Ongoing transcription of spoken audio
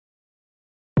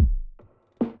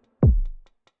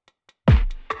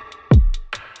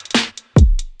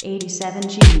87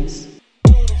 Genius.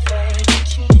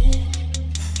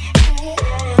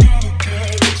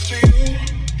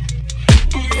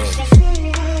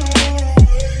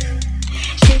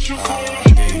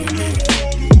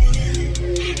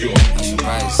 I should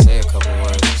probably say a couple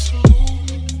words.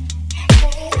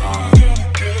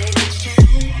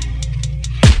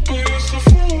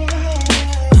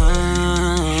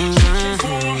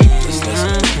 Just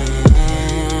listen.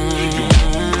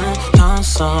 I'm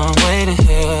some waiting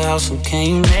here. How soon can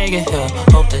you make it here?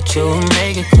 Hope that you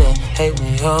make it clear. Hate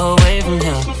when you're away from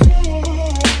here.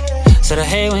 Said I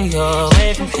hate when you're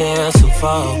away from here, too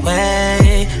far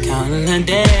away. Counting the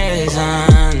days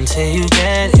until you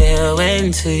get here. Wait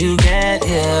until you get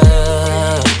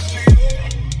here.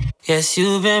 Yes,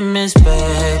 you've been missed,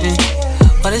 baby,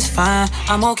 but it's fine,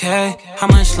 I'm okay. How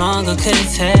much longer could it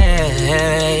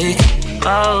take?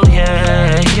 Oh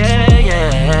yeah, yeah,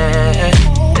 yeah.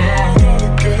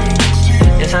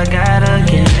 Yes, I gotta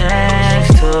get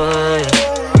next to you.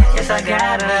 Yes, I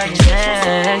gotta get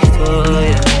next to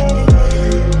you.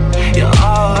 You're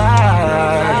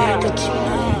alright.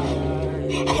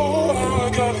 Oh,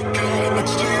 I gotta get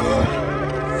next to you.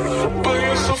 But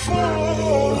you're so far.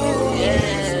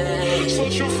 Yeah.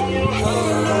 Searching for your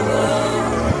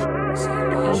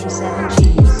 87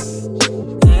 Genius.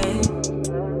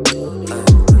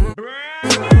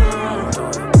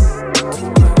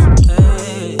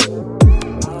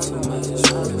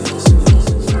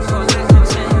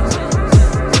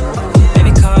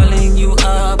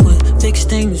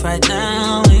 Things right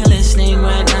now, are you listening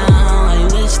right now? Are you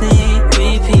listening?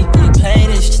 Repeat, replay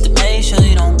this just to make sure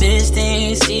you don't miss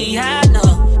things. See, I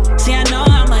know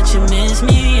how much you miss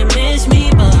me,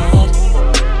 but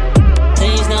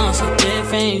things now I'm so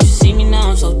different. You see me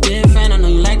now, I'm so different. I know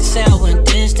you like to say I went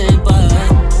distant, but I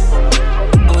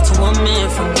went to one man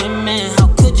from women. How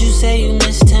could you say you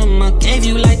missed him? I gave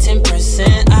you like 10%.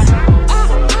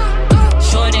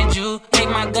 Sure did you hate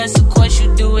my guts? Of course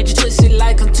you do it. You twist it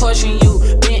like I'm torturing you.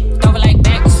 Bent over like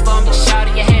backwards for me.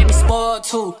 Shouty, you had me spoiled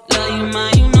too. Love you,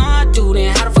 man, you know I do.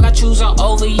 Then how the fuck I choose her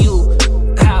over you?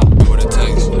 How? What it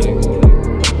takes, like,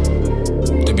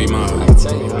 to be mine. I can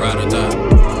tell you. Ride or die.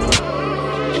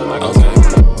 Okay.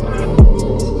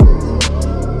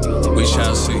 We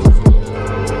shall see.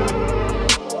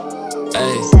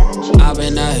 Hey, I've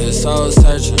been out here soul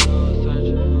searching.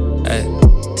 Hey,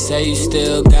 say you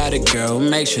still got it, girl.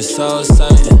 Makes you so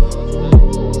certain.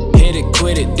 Hit it,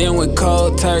 quit it, then with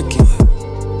cold turkey.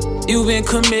 You been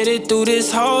committed through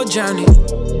this whole journey.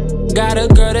 Got a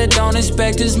girl that don't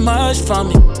expect as much from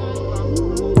me.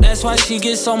 That's why she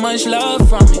gets so much love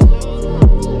from me.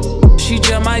 She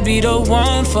just might be the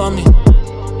one for me.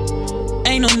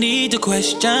 Ain't no need to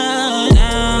question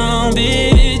now,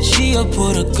 bitch. She'll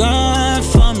put a gun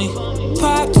for me.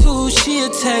 Pop two, she'll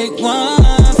take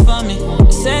one for me.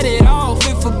 Set it off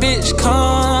if a bitch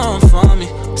come for me.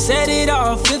 Set it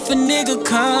off if a nigga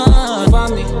come for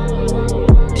me.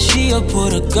 She'll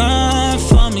put a gun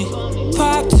for me.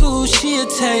 Pop two, she'll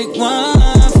take one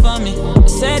for me.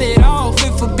 Set it off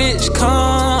if a bitch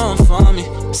come for me.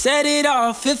 Set it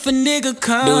off if a nigga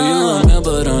come. Do you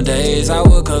remember them days I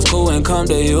would cut school and come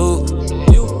to you?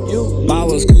 I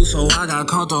was cool, so I got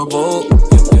comfortable.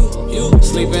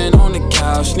 Sleeping on the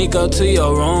couch, sneak up to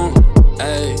your room.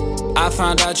 Ay, I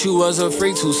found out you was a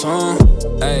freak too soon.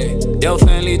 Ay, your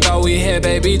family thought we had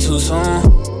baby too soon.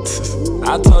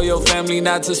 I told your family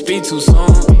not to speak too soon.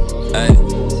 Ay,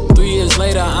 3 years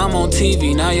later, I'm on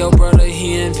TV. Now your brother,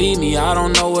 he envy me. I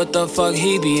don't know what the fuck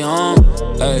he be on.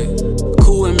 Ay,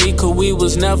 cool with me, cause we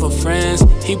was never friends.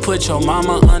 He put your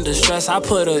mama under stress, I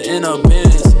put her in a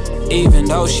Benz. Even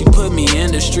though she put me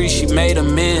in the street, she made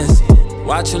amends.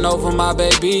 Watching over my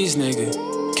babies, nigga.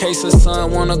 Case her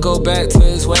son wanna go back to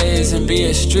his ways and be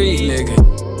a street nigga.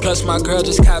 Plus my girl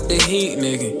just copped the heat,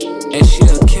 nigga. And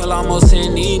she'll kill almost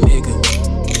any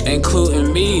nigga,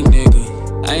 including me,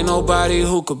 nigga. Ain't nobody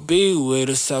who could be with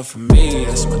her except for me.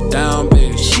 That's my down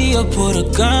bitch. She'll put a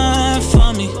gun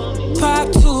for me. Pop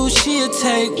two, she'll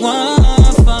take one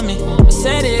for me.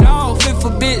 Set it off if a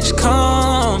bitch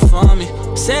come for me.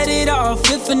 Set it off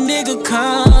if a nigga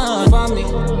come for me.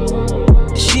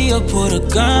 She'll put a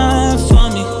gun for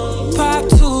me. Pop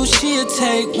two, she'll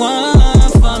take one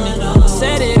for me.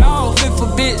 Set it off if a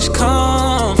bitch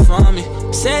come for me.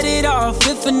 Set it off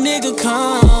if a nigga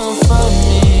come for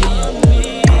me.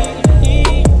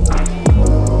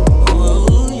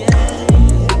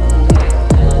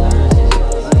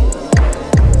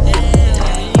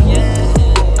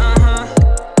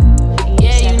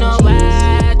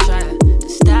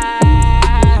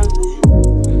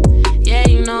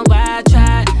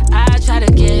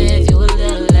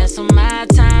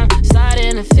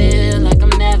 Starting to feel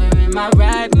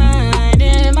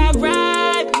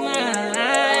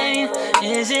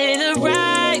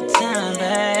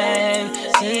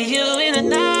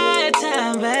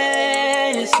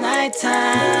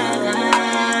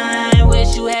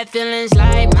feelings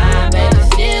like mine, baby.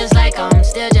 Feels like I'm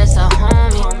still just a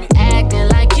homie. Acting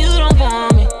like you don't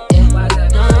want me. Yeah.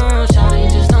 No,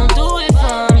 shawty, just don't do it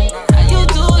for me. How you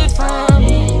do it for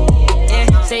me?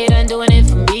 Yeah. Say you done doing it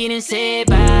for me, then say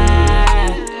bye.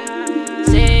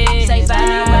 Say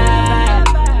bye.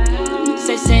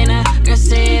 Say nah, girl,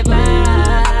 say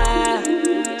bye.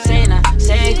 Say nah,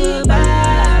 say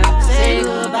goodbye. Say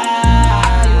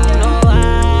goodbye. You know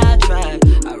I tried,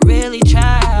 I really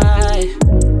tried.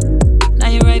 Now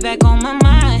you're right back on my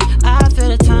mind. I feel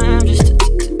the time just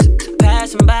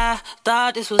passing by.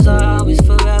 Thought this was always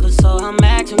forever, so I'm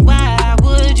acting. Why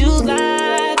would you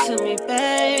lie to me,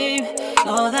 babe?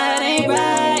 No, that ain't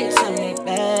right to me,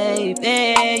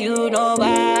 baby. You know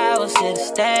I was here to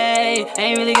stay.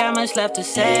 Ain't really got much left to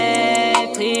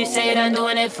say. Please say done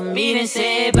doing it for me, then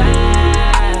say bye.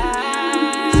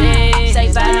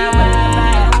 Say bye.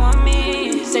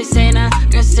 Say nah,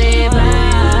 girl, say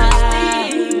bye.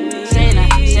 Say nah,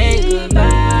 say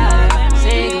goodbye.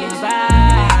 Say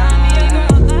goodbye.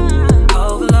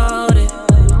 Overloaded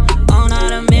on all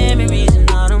the memories and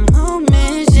all the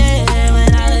moments, yeah.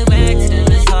 When I look back to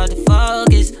them, it's hard to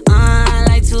focus. I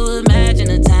like to imagine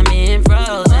the time being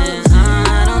frozen.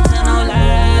 Don't tell no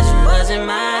lies, you wasn't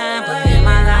mine, but in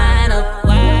my lineup.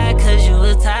 Why? 'Cause you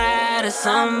was tired of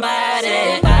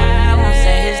somebody. I won't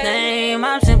say his name,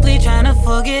 I'm simply trying to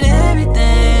forget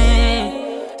everything.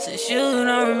 Since you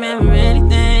don't remember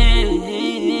anything.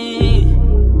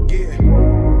 Yeah.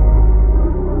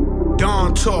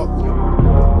 Dawn talk.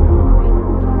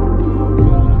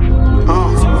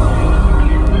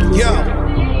 Yo,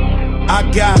 I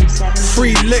got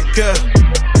free liquor.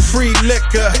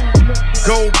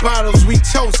 Gold bottles, we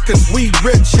toast 'cause we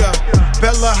richer.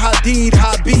 Bella Hadid,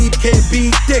 Habib can't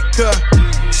be thicker.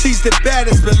 She's the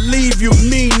baddest, believe you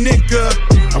me, nigga.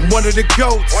 I'm one of the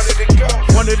goats,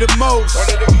 one of the most.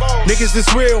 Niggas is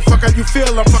real, fuck how you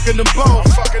feel, I'm fucking them both.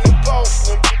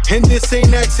 And this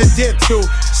ain't accidental.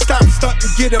 Stop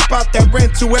stuntin', get up out that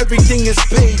rental, everything is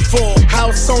paid for.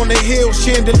 House on the hill,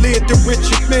 chandelier to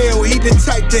Richard Mill. He the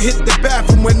type to hit the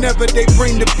bathroom whenever they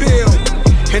bring the bill.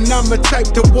 And I'm the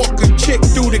type to walk a chick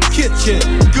through the kitchen.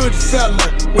 Good fella,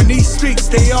 when he speaks,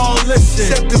 they all listen.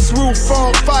 Set this roof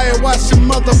on fire, watch a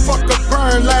motherfucker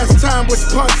burn. Last time was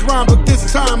punch rhyme, but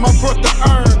this time I brought the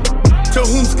urn. To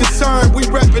whom's concerned, we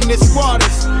reppin' the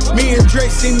squatters. Me and Dre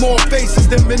see more faces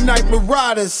than Midnight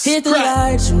Marauders. Hit the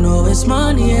lights, you know it's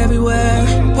money everywhere.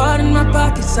 Part in my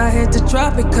pockets, I had to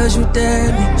drop it 'cause you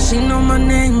dared me. She know my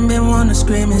name, been wanna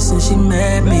scream it since she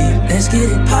met me. Let's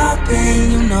get it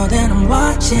poppin', you know that I'm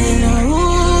watching.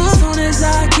 Ooh, as soon as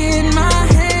I get my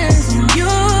hands on you.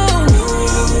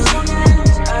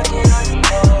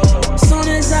 As soon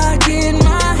as I get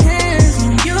my hands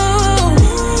on you.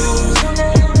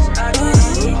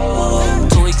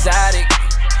 Too exotic.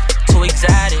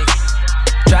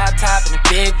 Drop top in a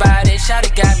big body. Shawty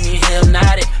got me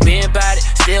hypnotic. Been about it,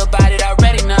 still about it.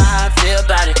 Already know how I feel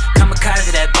about it.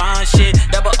 Kamikaze, that bond shit.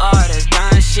 Double R, that's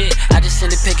done shit. I just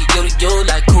send a pic of you to you,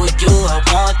 like who are you? I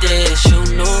want this. You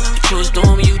knew what you was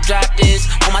doing when you dropped this.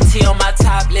 On my T on my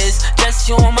top list. Just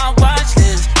you on my watch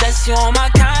list. Just you on my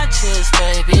conscience,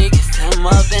 baby. Gift him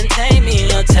up and take me,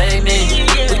 or take me.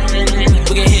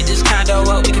 We can hit this condo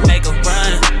up, we can make a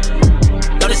run.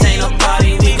 No, this ain't no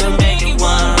party, we can make it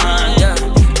one. Yeah.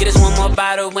 Get us one more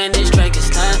bottle when this drink is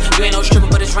done. You ain't no stripper,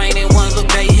 but it's raining one. Look,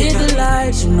 baby, hit the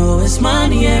lights, you know it's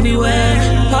money everywhere.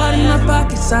 Part in my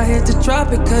pockets, I had to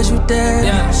drop it 'cause you dared.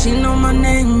 Yeah. She know my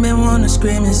name, been wanna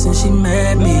scream it since she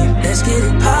met me. Let's get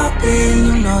it poppin',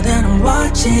 you know that I'm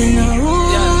watching.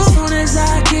 Ooh, yeah. as soon as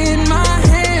I get my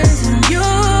hands on you.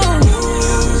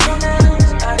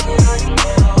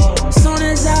 As soon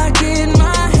as I get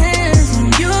my hands on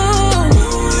you.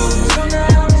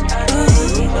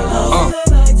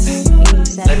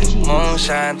 Let the moon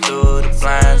shine through the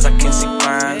blinds, I can see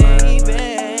mine.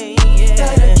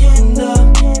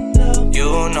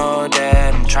 You know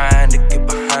that I'm trying to get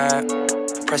behind.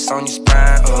 Press on your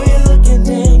spine, oh.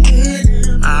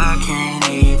 I can't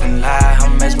even lie,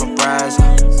 I'm mesmerized.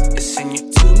 It's in your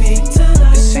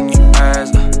it's in your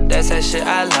eyes. That's that shit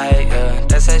I like,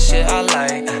 that's that shit I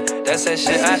like. That's that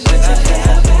shit I like.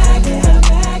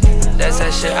 That's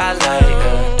that shit I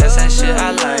like, that's that shit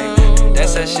I like.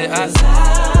 That's that shit I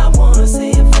wanna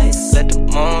see your face. Let the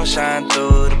moon shine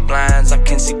through the blinds, I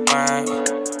can see fine.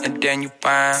 And then you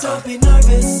find. So be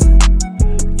nervous.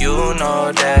 You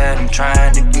know that I'm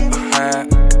trying to get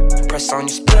behind. Press on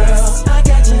your spine. I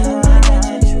got you.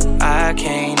 I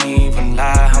can't even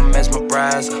lie, I'm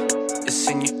mesmerized. It's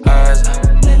in your eyes.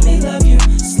 Let me love you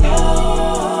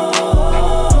slow.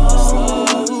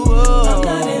 I'm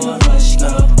not in a rush,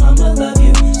 girl. I'ma love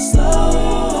you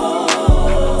slow.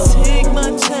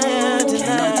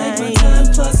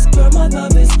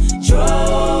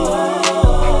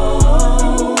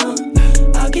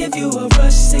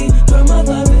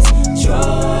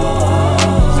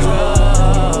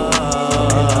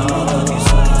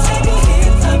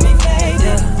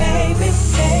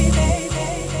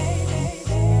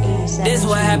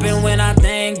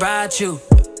 you.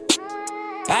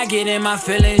 I get in my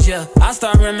feelings, yeah. I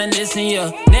start reminiscing,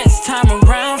 yeah. Next time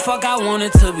around, fuck, I want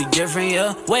it to be different,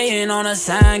 yeah. Waiting on a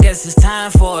sign, guess it's time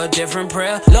for a different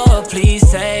prayer. Lord, please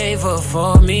save her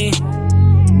for me.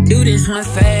 Do this one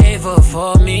favor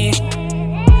for me.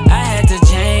 I had to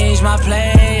change my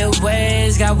play of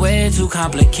ways, got way too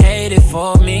complicated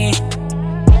for me.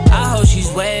 I hope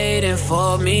she's waiting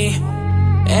for me.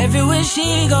 Everywhere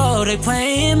she go, they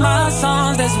playing my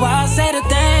songs. That's why I say the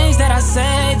things that I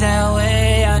say that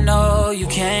way. I know you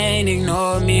can't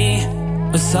ignore me,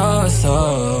 but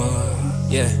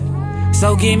yeah.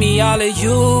 So give me all of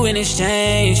you in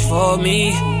exchange for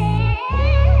me.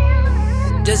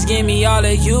 Just give me all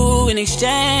of you in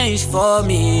exchange for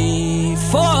me.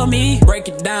 For me. Break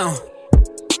it down.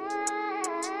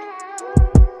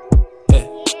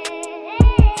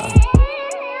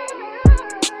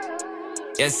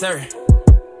 Yes, sir.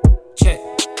 Check.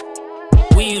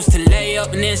 We used to lay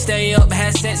up and then stay up,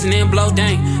 have sex and then blow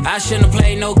dang. I shouldn't have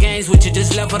played no games with you,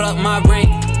 just leveled up my brain.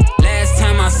 Last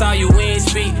time I saw you, we ain't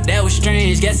speak, that was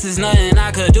strange. Guess there's nothing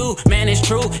I could do, man, it's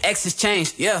true. Exes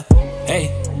changed, yeah.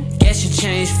 Hey, guess you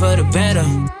changed for the better.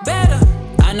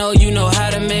 I know you know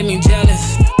how to make me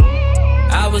jealous.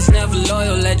 I was never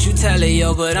loyal, let you tell it,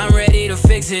 yo. But I'm ready to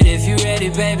fix it if you ready,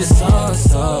 baby.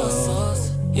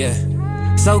 Yeah.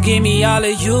 So give me all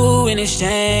of you in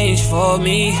exchange for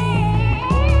me.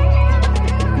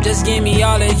 Just give me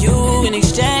all of you in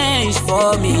exchange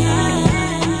for me.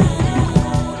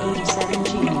 87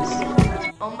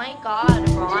 G's. Oh my God,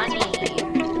 Ronnie.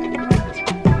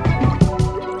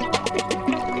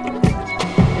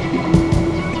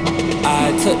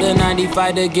 I took the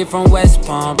 95 to get from West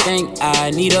Palm. Think I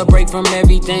need a break from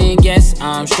everything. Yes,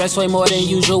 I'm stressed way more than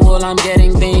usual. I'm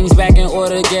getting things back in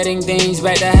order, getting things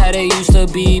back to how they used to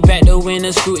be. Back to when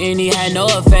the scrutiny had no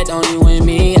effect on you and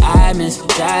me. I miss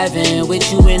driving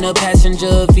with you in the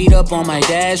passenger, feet up on my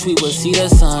dash. We would see the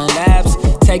sun lapse.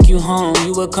 Take you home,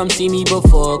 you would come see me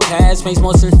before class. Makes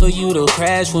more sense for you to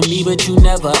crash with me, but you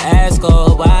never ask,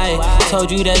 oh why.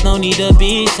 Told you there's no need to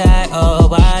be shy, oh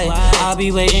why. I'll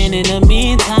be waiting in the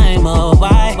meantime, oh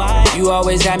why. You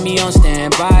always got me on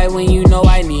standby when you know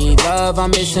I need love.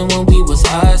 I'm missing when we was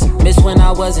us. Miss when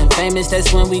I wasn't famous,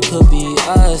 that's when we could be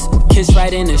us. Kiss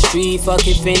right in the street, fuck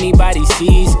if anybody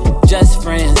sees. Just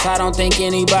friends, I don't think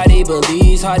anybody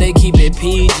believes. Hard to keep it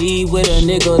PG with a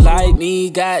nigga like me,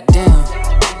 goddamn.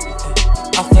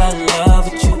 I fell in love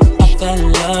with you, I fell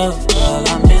in love, girl, I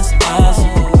miss us.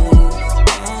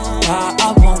 God,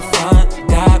 I won't front,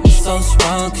 got me so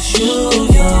strong, cause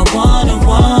you're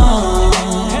one-on-one.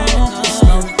 There's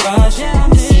no rush,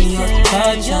 missing your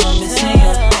touch, I'm missing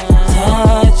your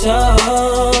touch,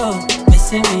 oh.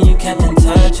 Missing when you kept in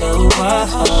touch, oh,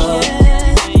 wow.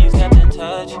 Missing you kept in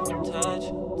touch.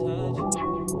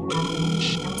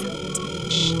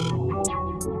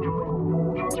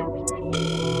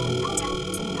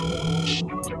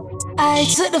 I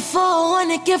took the 401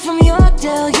 to get from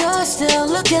Yorkdale. You're still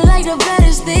looking like the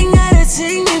baddest thing I'd have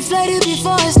seen. Inflated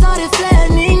before it started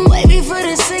flattening. Way before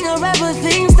the singer rapper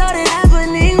thing started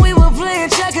happening. We were playing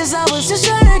checkers, I was just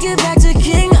trying to get back to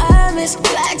King. I miss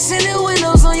blacks in the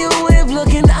windows on your whip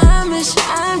looking Amish.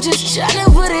 I'm just trying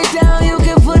to put it down, you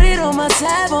can put it on my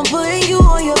tab. I'm putting you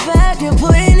on your back and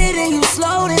putting it in you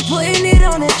slow, then putting it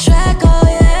on the track, oh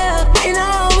yeah. And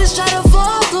I always try to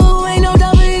fall through, ain't no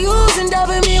W's and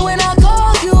dubbing me when I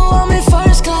call you. I'm in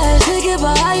first class, thinking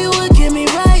about how you would get me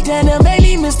right. Then it made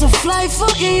me miss the flight,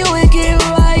 fucking you and get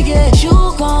right, yeah. You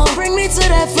gon' bring me to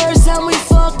that first time we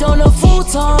fucked on the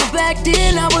futon. Back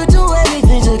then I would do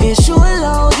anything to get you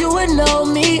alone. You would know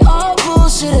me, all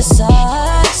bullshit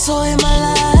aside. So in my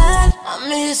life, I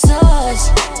miss us.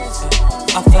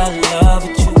 I fell in love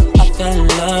with you, I fell in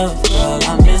love, girl,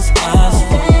 I miss us.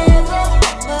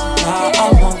 Now I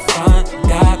won't front,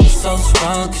 got me so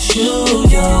strong, cause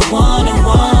you're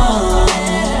one-on-one.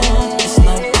 It's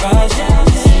no rush, I'm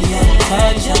missing your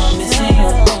touch, I'm missing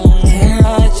your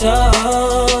touch,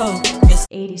 oh.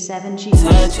 87 G's.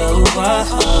 Touch, oh,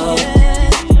 wow.